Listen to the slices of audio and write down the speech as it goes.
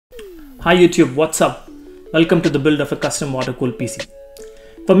Hi YouTube, what's up? Welcome to the build of a custom water-cooled PC.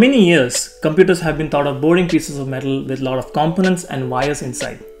 For many years, computers have been thought of boring pieces of metal with a lot of components and wires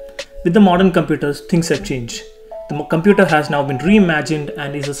inside. With the modern computers, things have changed. The computer has now been reimagined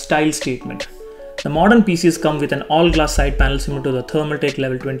and is a style statement. The modern PCs come with an all-glass side panel similar to the Thermaltake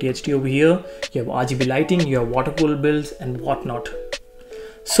Level 20 HT over here. You have RGB lighting, you have water-cooled builds and whatnot.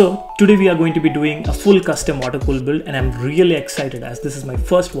 So today we are going to be doing a full custom water-cooled build, and I'm really excited as this is my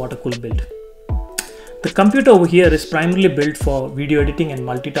first water-cooled build. The computer over here is primarily built for video editing and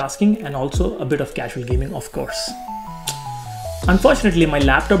multitasking, and also a bit of casual gaming, of course. Unfortunately, my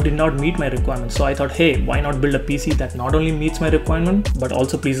laptop did not meet my requirements, so I thought, hey, why not build a PC that not only meets my requirement but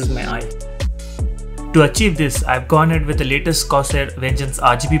also pleases my eye. To achieve this, I've gone ahead with the latest Corsair Vengeance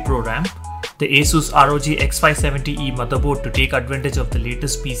RGB Pro RAM, the Asus ROG X570E motherboard to take advantage of the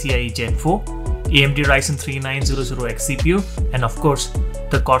latest PCIe Gen 4, AMD Ryzen 3900X CPU, and of course,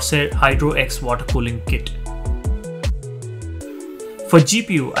 the Corsair Hydro X water cooling kit. For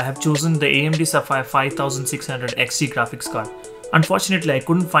GPU, I have chosen the AMD Sapphire 5600 XT graphics card. Unfortunately, I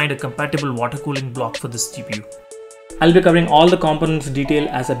couldn't find a compatible water cooling block for this GPU. I'll be covering all the components in detail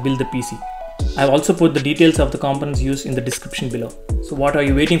as I build the PC. I've also put the details of the components used in the description below. So what are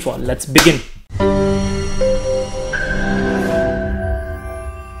you waiting for? Let's begin!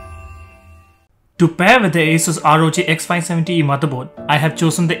 To pair with the Asus ROG X570E motherboard, I have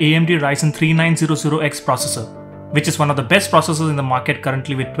chosen the AMD Ryzen 3900X processor, which is one of the best processors in the market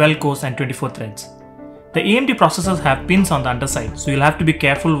currently with 12 cores and 24 threads. The AMD processors have pins on the underside, so you'll have to be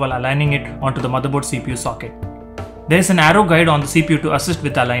careful while aligning it onto the motherboard CPU socket. There is an arrow guide on the CPU to assist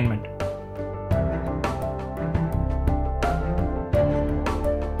with the alignment.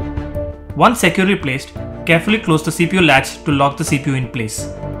 Once securely placed, carefully close the CPU latch to lock the CPU in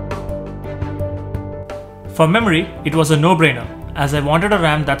place. For memory, it was a no-brainer, as I wanted a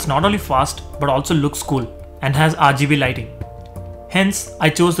RAM that's not only fast but also looks cool and has RGB lighting. Hence, I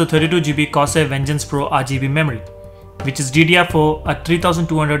chose the 32GB Corsair Vengeance Pro RGB memory, which is DDR4 at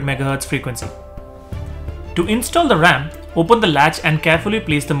 3200 MHz frequency. To install the RAM, open the latch and carefully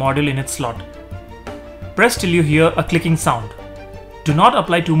place the module in its slot. Press till you hear a clicking sound. Do not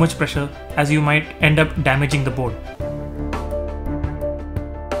apply too much pressure as you might end up damaging the board.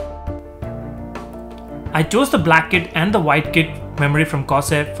 I chose the black kit and the white kit memory from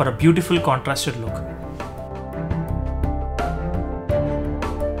Corsair for a beautiful contrasted look.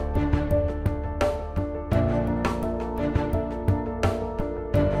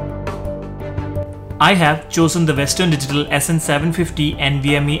 I have chosen the Western Digital SN750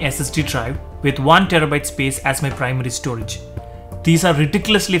 NVMe SSD drive with 1TB space as my primary storage. These are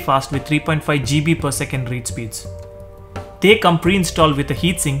ridiculously fast with 3.5 GB per second read speeds. They come pre-installed with a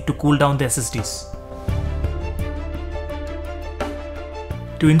heatsink to cool down the SSDs.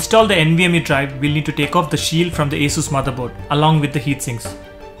 To install the NVMe drive, we'll need to take off the shield from the Asus motherboard along with the heatsinks.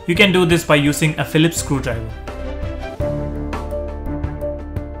 You can do this by using a Phillips screwdriver.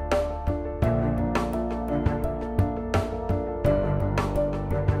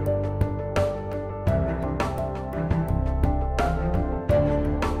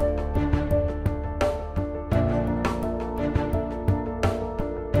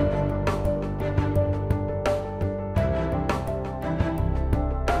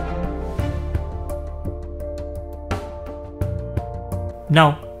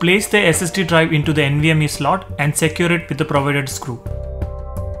 Now, place the SSD drive into the NVMe slot and secure it with the provided screw.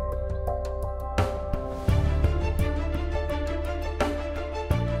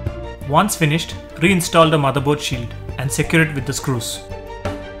 Once finished, reinstall the motherboard shield and secure it with the screws.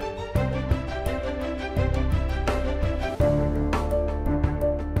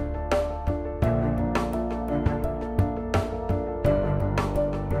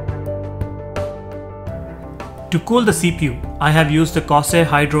 To cool the CPU, I have used the Corsair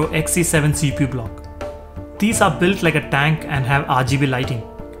Hydro XE7 CPU block. These are built like a tank and have RGB lighting.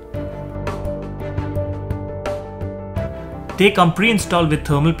 They come pre-installed with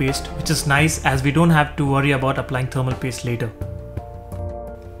thermal paste, which is nice as we don't have to worry about applying thermal paste later.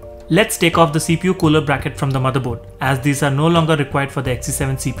 Let's take off the CPU cooler bracket from the motherboard, as these are no longer required for the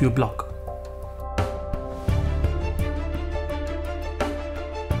XE7 CPU block.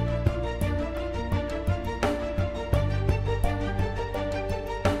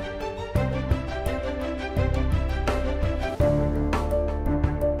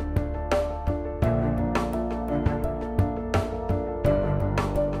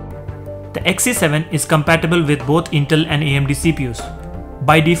 The XE7 is compatible with both Intel and AMD CPUs.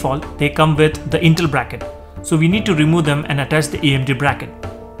 By default, they come with the Intel bracket, so we need to remove them and attach the AMD bracket.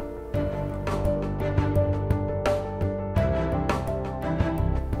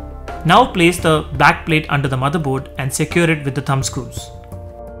 Now place the back plate under the motherboard and secure it with the thumb screws.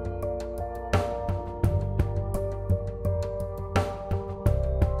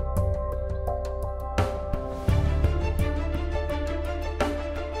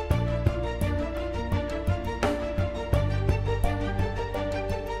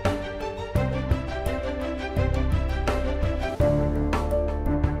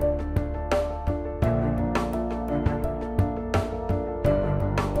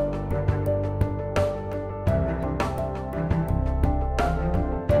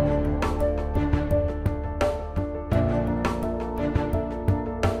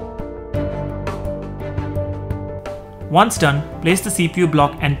 Once done, place the CPU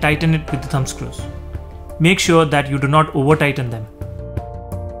block and tighten it with the thumb screws. Make sure that you do not over-tighten them.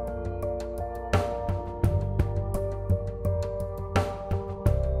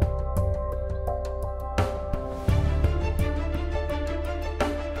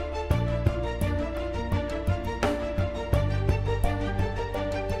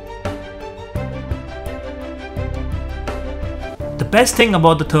 The best thing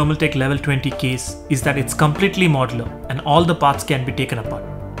about the Thermaltake Level 20 case is that it's completely modular and all the parts can be taken apart.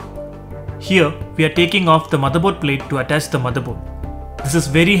 Here, we are taking off the motherboard plate to attach the motherboard. This is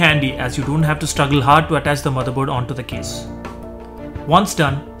very handy as you don't have to struggle hard to attach the motherboard onto the case. Once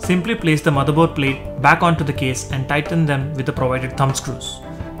done, simply place the motherboard plate back onto the case and tighten them with the provided thumb screws.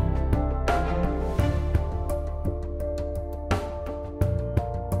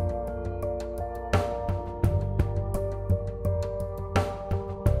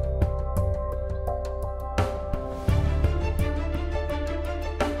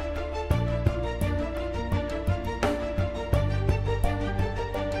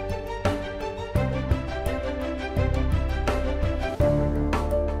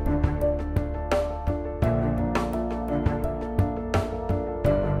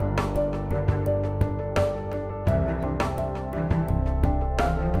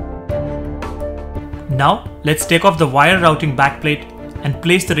 Now, let's take off the wire routing backplate and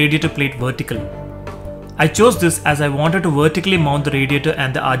place the radiator plate vertically. I chose this as I wanted to vertically mount the radiator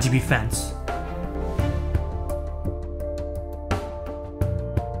and the RGB fans.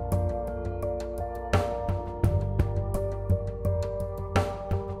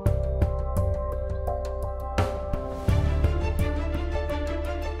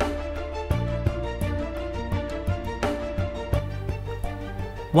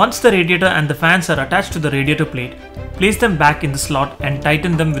 Once the radiator and the fans are attached to the radiator plate, place them back in the slot and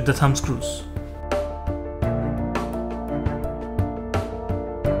tighten them with the thumb screws.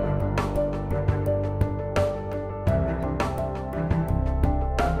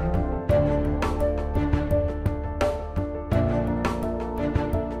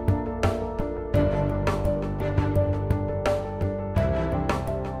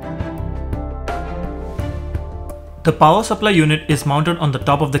 The power supply unit is mounted on the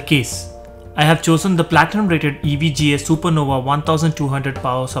top of the case. I have chosen the platinum rated EVGA Supernova 1200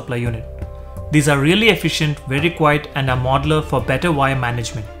 power supply unit. These are really efficient, very quiet and are modular for better wire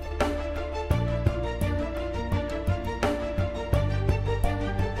management.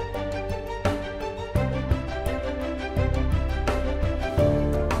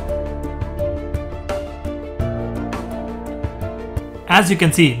 As you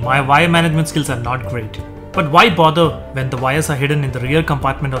can see, my wire management skills are not great. But why bother when the wires are hidden in the rear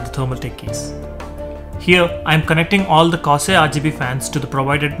compartment of the Thermaltake case? Here, I am connecting all the Corsair RGB fans to the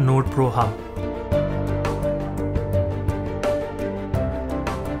provided Node Pro hub.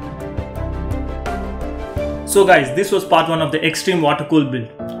 So guys, this was part 1 of the Extreme Water Cool build.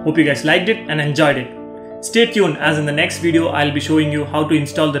 Hope you guys liked it and enjoyed it. Stay tuned as in the next video I'll be showing you how to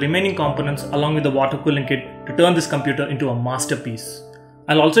install the remaining components along with the water cooling kit to turn this computer into a masterpiece.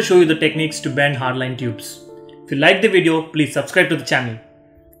 I'll also show you the techniques to bend hardline tubes. If you liked the video, please subscribe to the channel.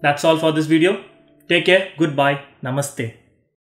 That's all for this video. Take care, goodbye, namaste.